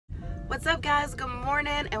What's up guys, good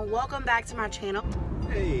morning and welcome back to my channel.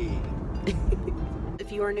 Hey.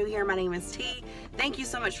 If you are new here, my name is T. Thank you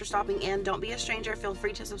so much for stopping in. Don't be a stranger, feel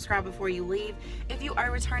free to subscribe before you leave. If you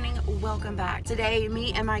are returning, welcome back. Today,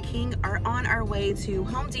 me and my king are on our way to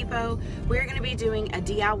Home Depot. We're gonna be doing a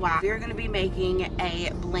DIY. We're gonna be making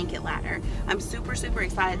a blanket ladder. I'm super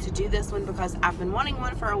excited to do this one because I've been wanting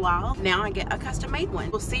one for a while. Now I get a custom made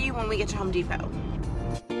one. We'll see you when we get to Home Depot.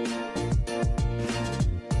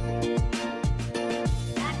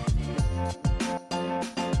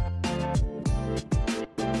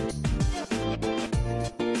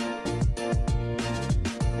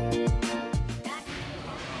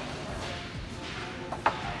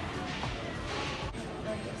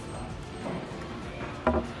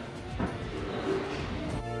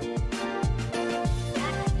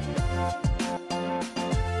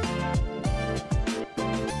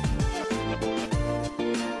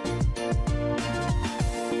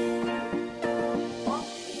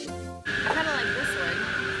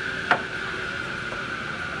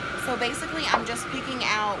 So basically, I'm just picking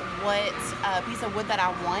out what piece of wood that I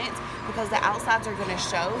want because the outsides are going to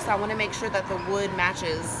show. So I want to make sure that the wood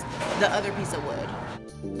matches the other piece of wood.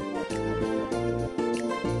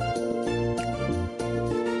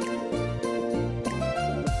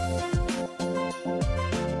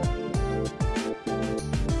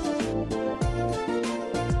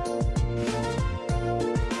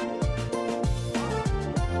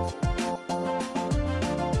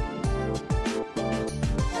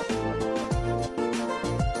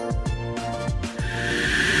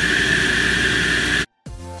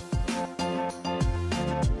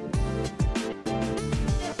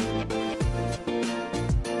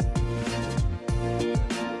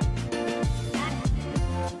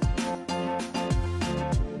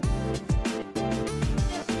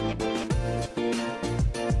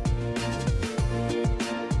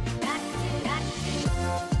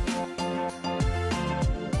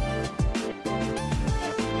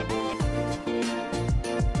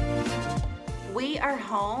 We are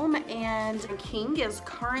home and King is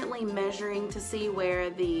currently measuring to see where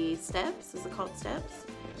the steps, is it called steps?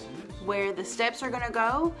 Where the steps are gonna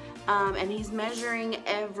go, and he's measuring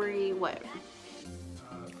every what?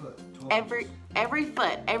 Every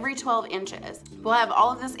foot, every 12 inches. We'll have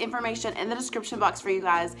all of this information in the description box for you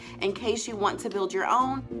guys in case you want to build your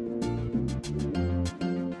own.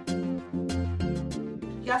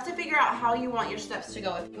 You have to figure out how you want your steps to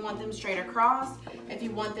go. If you want them straight across, if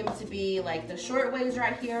you want them to be like the short ways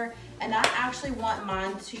right here, and I actually want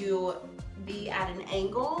mine to be at an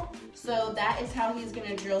angle, so that is how he's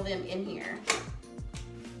gonna drill them in here.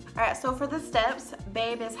 All right, so for the steps,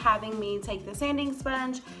 Babe is having me take the sanding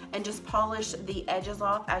sponge and just polish the edges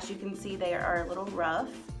off. As you can see, they are a little rough,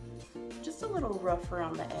 just a little rough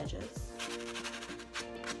around the edges.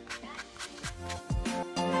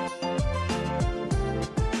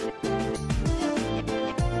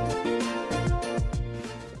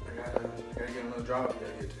 Drop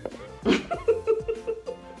here too.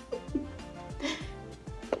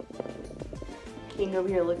 King over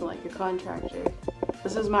here looking like a contractor.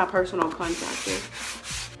 This is my personal contractor.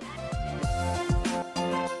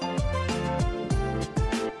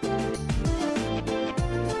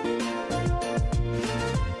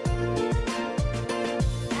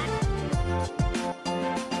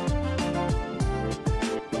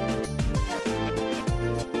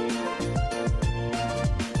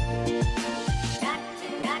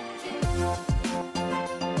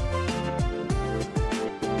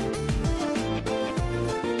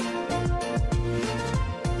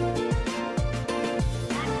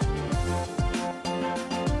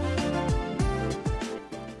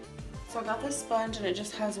 I got this sponge and it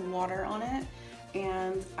just has water on it,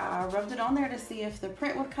 and I rubbed it on there to see if the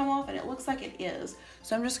print would come off, and it looks like it is.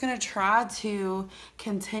 So I'm just gonna try to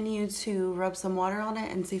continue to rub some water on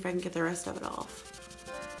it and see if I can get the rest of it off.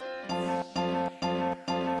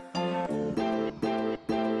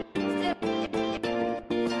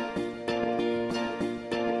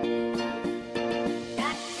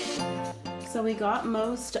 So we got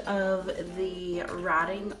most of the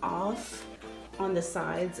writing off on the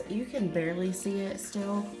sides. You can barely see it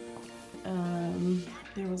still.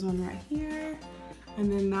 There was one right here,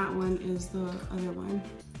 and then that one is the other one.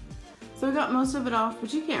 So we got most of it off,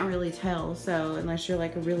 but you can't really tell, so unless you're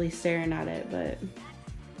like really staring at it, but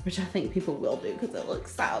which I think people will do because it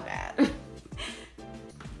looks so bad.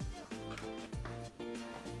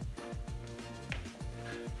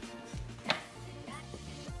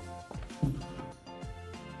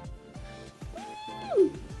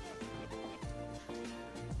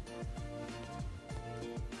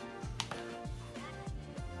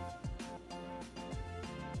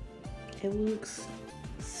 It looks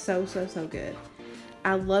so, so, so good.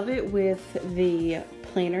 I love it with the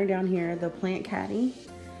planter down here, the plant caddy,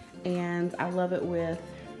 and I love it with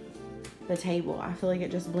the table. I feel like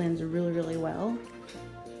it just blends really, really well,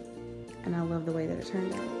 and I love the way that it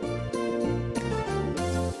turned out.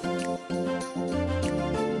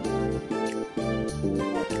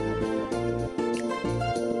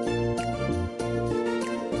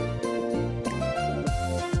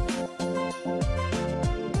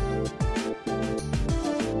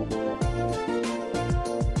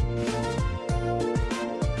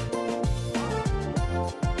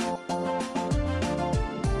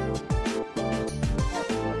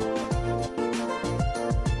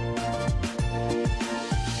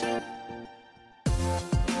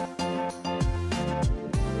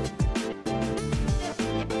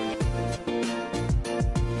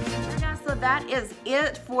 That is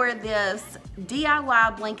it for this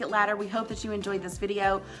DIY blanket ladder. We hope that you enjoyed this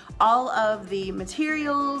video. All of the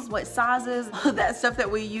materials, what sizes, all of that stuff that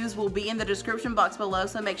we use will be in the description box below,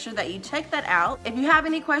 so make sure that you check that out. If you have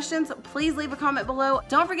any questions, please leave a comment below.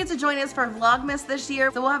 Don't forget to join us for Vlogmas this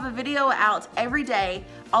year. So we'll have a video out every day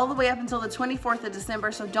all the way up until the 24th of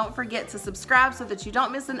December, so don't forget to subscribe so that you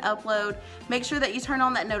don't miss an upload. Make sure that you turn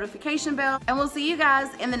on that notification bell, and we'll see you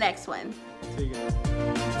guys in the next one. See you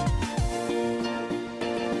guys.